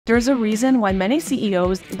There's a reason why many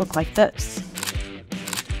CEOs look like this.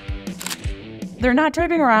 They're not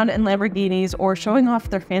driving around in Lamborghinis or showing off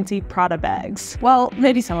their fancy Prada bags. Well,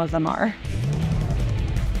 maybe some of them are.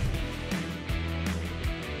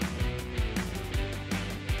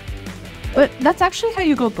 But that's actually how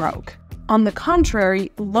you go broke. On the contrary,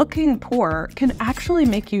 looking poor can actually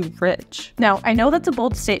make you rich. Now, I know that's a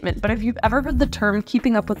bold statement, but if you've ever heard the term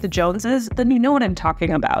keeping up with the Joneses, then you know what I'm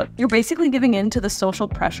talking about. You're basically giving in to the social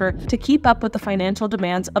pressure to keep up with the financial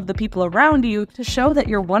demands of the people around you to show that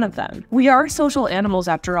you're one of them. We are social animals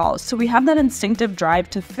after all, so we have that instinctive drive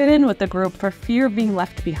to fit in with the group for fear of being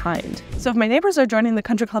left behind. So if my neighbors are joining the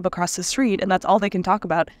country club across the street and that's all they can talk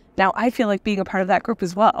about, now I feel like being a part of that group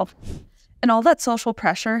as well. And all that social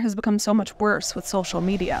pressure has become so much worse with social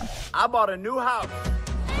media. I bought a new house.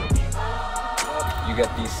 You get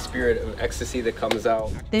the spirit of ecstasy that comes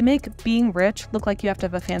out. They make being rich look like you have to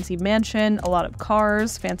have a fancy mansion, a lot of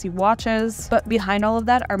cars, fancy watches. But behind all of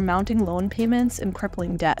that are mounting loan payments and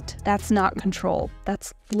crippling debt. That's not control.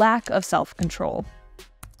 That's lack of self-control.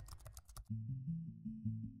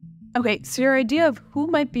 Okay, so your idea of who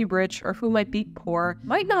might be rich or who might be poor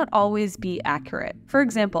might not always be accurate. For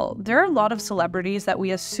example, there are a lot of celebrities that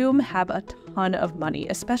we assume have a ton of money,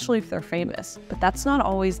 especially if they're famous, but that's not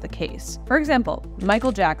always the case. For example,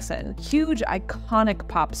 Michael Jackson, huge iconic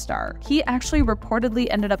pop star. He actually reportedly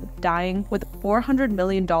ended up dying with $400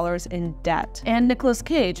 million in debt. And Nicolas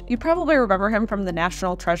Cage, you probably remember him from the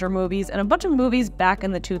National Treasure movies and a bunch of movies back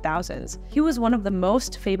in the 2000s. He was one of the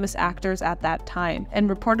most famous actors at that time and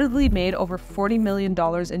reportedly made over $40 million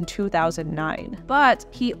in 2009. But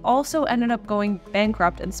he also ended up going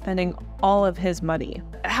bankrupt and spending all of his money.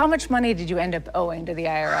 How much money did you end up owing to the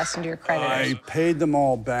IRS and to your creditors? I paid them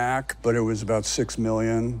all back, but it was about $6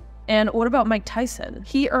 million. And what about Mike Tyson?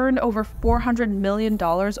 He earned over $400 million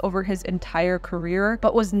over his entire career,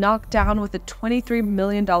 but was knocked down with a $23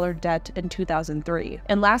 million debt in 2003.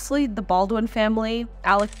 And lastly, the Baldwin family,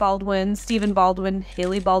 Alec Baldwin, Stephen Baldwin,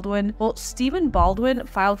 Haley Baldwin. Well, Stephen Baldwin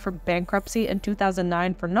filed for bankruptcy in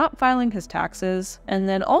 2009 for not filing his taxes, and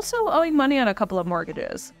then also owing money on a couple of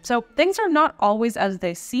mortgages. So things are not always as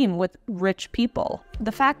they seem with rich people.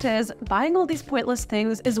 The fact is, buying all these pointless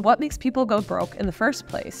things is what makes people go broke in the first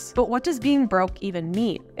place. But what does being broke even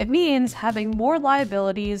mean? It means having more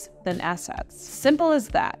liabilities than assets. Simple as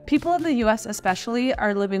that. People in the US especially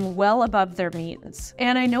are living well above their means.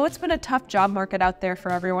 And I know it's been a tough job market out there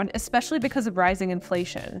for everyone, especially because of rising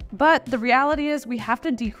inflation. But the reality is we have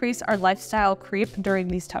to decrease our lifestyle creep during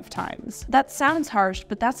these tough times. That sounds harsh,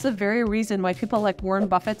 but that's the very reason why people like Warren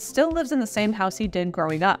Buffett still lives in the same house he did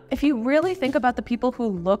growing up. If you really think about the people who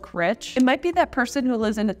look rich, it might be that person who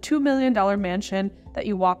lives in a $2 million mansion that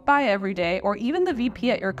you walk by every day, or even the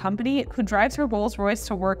VP at your company who drives her Rolls Royce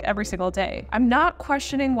to work every single day. I'm not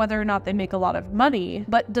questioning whether or not they make a lot of money,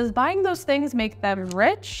 but does buying those things make them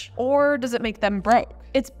rich, or does it make them broke?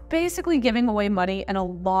 It's basically giving away money, and a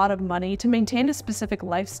lot of money, to maintain a specific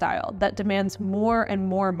lifestyle that demands more and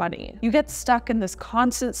more money. You get stuck in this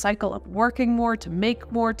constant cycle of working more, to make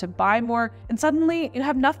more, to buy more, and suddenly you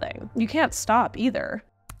have nothing. You can't stop either.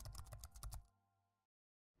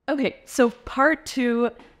 Okay, so part 2,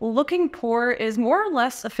 looking poor is more or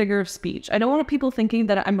less a figure of speech. I don't want people thinking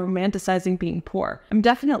that I'm romanticizing being poor. I'm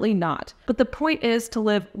definitely not. But the point is to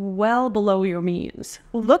live well below your means.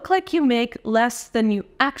 Look like you make less than you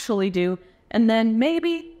actually do, and then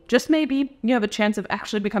maybe, just maybe, you have a chance of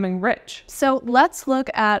actually becoming rich. So let's look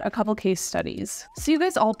at a couple case studies. So you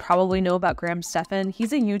guys all probably know about Graham Stephan.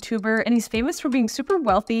 He's a YouTuber, and he's famous for being super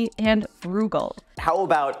wealthy and frugal. How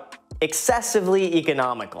about excessively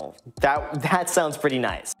economical? That sounds pretty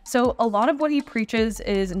nice. So a lot of what he preaches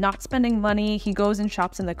is not spending money. He goes and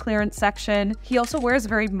shops in the clearance section. He also wears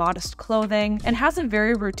very modest clothing and has a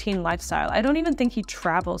very routine lifestyle. I don't even think he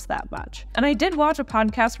travels that much. And I did watch a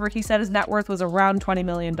podcast where he said his net worth was around $20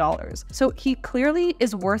 million. So he clearly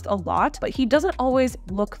is worth a lot, but he doesn't always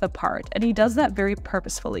look the part, and he does that very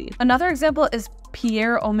purposefully. Another example is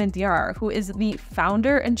Pierre Omidyar, who is the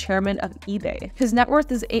founder and chairman of eBay. His net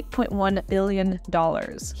worth is $8.1 billion.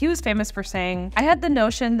 He was famous for saying, "I had the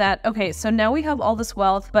notion that, okay, so now we have all this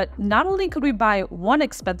wealth, but not only could we buy one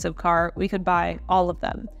expensive car, we could buy all of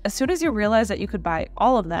them. As soon as you realize that you could buy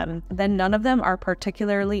all of them, then none of them are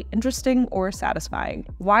particularly interesting or satisfying."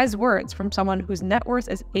 Wise words from someone whose net worth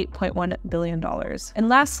is $8.1 billion. And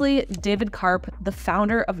lastly, David Karp, the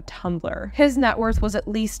founder of Tumblr. His net worth was at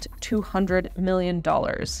least $200 million. million.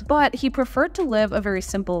 But he preferred to live a very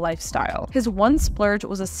simple lifestyle. His one splurge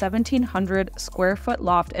was a 1,700 square foot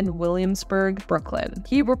loft in Williamsburg, Brooklyn.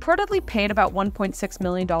 He reportedly paid about $1.6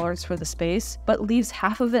 million for the space, but leaves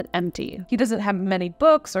half of it empty. He doesn't have many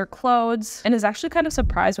books or clothes, and is actually kind of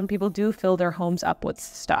surprised when people do fill their homes up with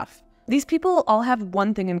stuff. These people all have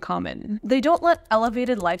one thing in common. They don't let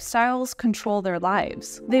elevated lifestyles control their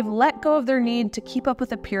lives. They've let go of their need to keep up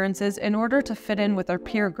with appearances in order to fit in with their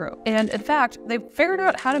peer group. And in fact, they've figured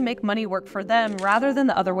out how to make money work for them rather than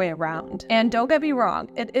the other way around. And don't get me wrong,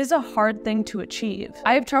 it is a hard thing to achieve.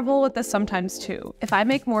 I have trouble with this sometimes too. If I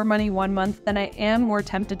make more money one month, then I am more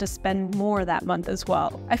tempted to spend more that month as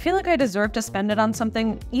well. I feel like I deserve to spend it on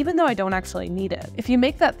something even though I don't actually need it. If you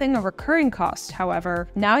make that thing a recurring cost, however,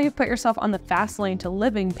 now you've put yourself on the fast lane to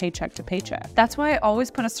living paycheck to paycheck. That's why I always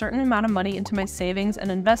put a certain amount of money into my savings and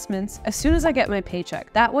investments as soon as I get my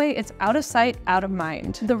paycheck. That way it's out of sight, out of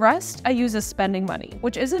mind. The rest I use as spending money,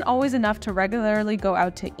 which isn't always enough to regularly go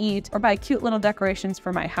out to eat or buy cute little decorations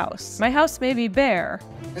for my house. My house may be bare.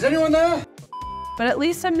 Is anyone there? But at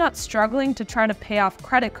least I'm not struggling to try to pay off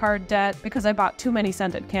credit card debt because I bought too many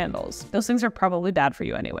scented candles. Those things are probably bad for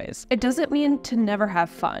you anyways. It doesn't mean to never have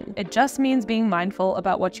fun. It just means being mindful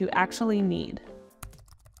about what you actually need.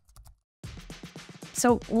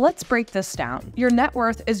 So let's break this down. Your net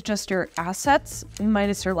worth is just your assets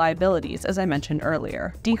minus your liabilities, as I mentioned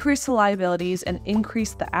earlier. Decrease the liabilities and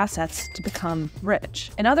increase the assets to become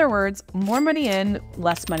rich. In other words, more money in,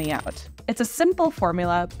 less money out. It's a simple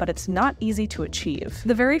formula, but it's not easy to achieve.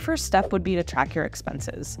 The very first step would be to track your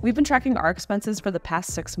expenses. We've been tracking our expenses for the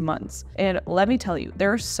past 6 months, and let me tell you,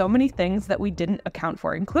 there are so many things that we didn't account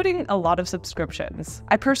for, including a lot of subscriptions.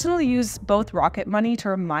 I personally use both Rocket Money to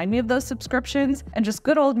remind me of those subscriptions and just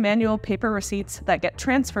good old manual paper receipts that get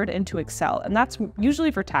transferred into Excel, and that's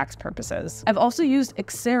usually for tax purposes. I've also used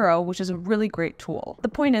Xero, which is a really great tool. The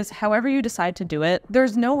point is, however you decide to do it,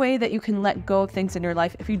 there's no way that you can let go of things in your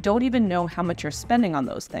life if you don't even know how much you're spending on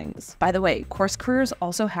those things. By the way, Course Careers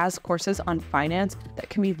also has courses on finance that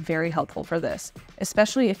can be very helpful for this,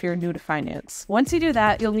 especially if you're new to finance. Once you do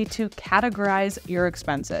that, you'll need to categorize your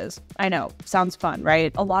expenses. I know, sounds fun,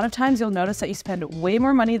 right? A lot of times you'll notice that you spend way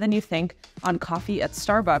more money than you think on coffee at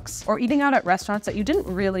Starbucks or eating out at restaurants that you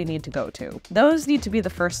didn't really need to go to. Those need to be the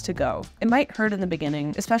first to go. It might hurt in the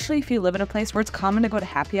beginning, especially if you live in a place where it's common to go to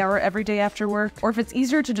happy hour every day after work, or if it's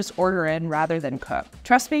easier to just order in rather than cook.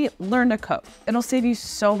 Trust me, learn to cook. It'll save you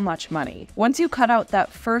so much money. Once you cut out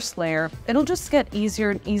that first layer, it'll just get easier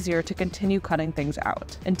and easier to continue cutting things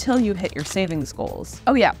out until you hit your savings goals.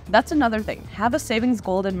 Oh yeah, that's another thing. Have a savings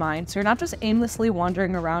goal in mind so you're not just aimlessly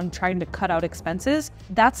wandering around trying to cut out expenses.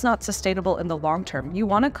 That's not sustainable in the long term. You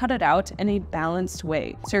want to cut it out in a balanced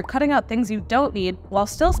way. So you're cutting out things you don't need while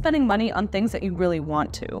still spending money on things that you really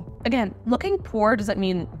want to. Again, looking poor doesn't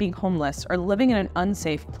mean being homeless or living in an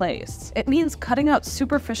unsafe place. It means cutting out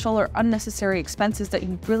superficial or unnecessary expenses that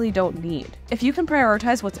you really don't need. If you can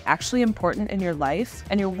prioritize what's actually important in your life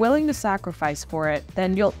and you're willing to sacrifice for it,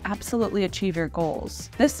 then you'll absolutely achieve your goals.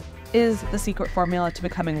 This is the secret formula to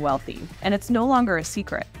becoming wealthy, and it's no longer a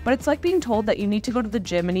secret. But it's like being told that you need to go to the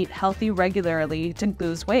gym and eat healthy regularly to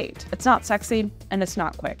lose weight. It's not sexy and it's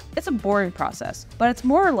not quick. It's a boring process, but it's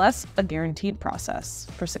more or less a guaranteed process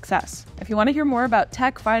for success. If you want to hear more about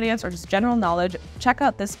tech, finance, or just general knowledge, check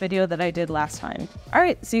out this video that I did last time. All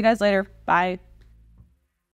right, see you guys later. Bye.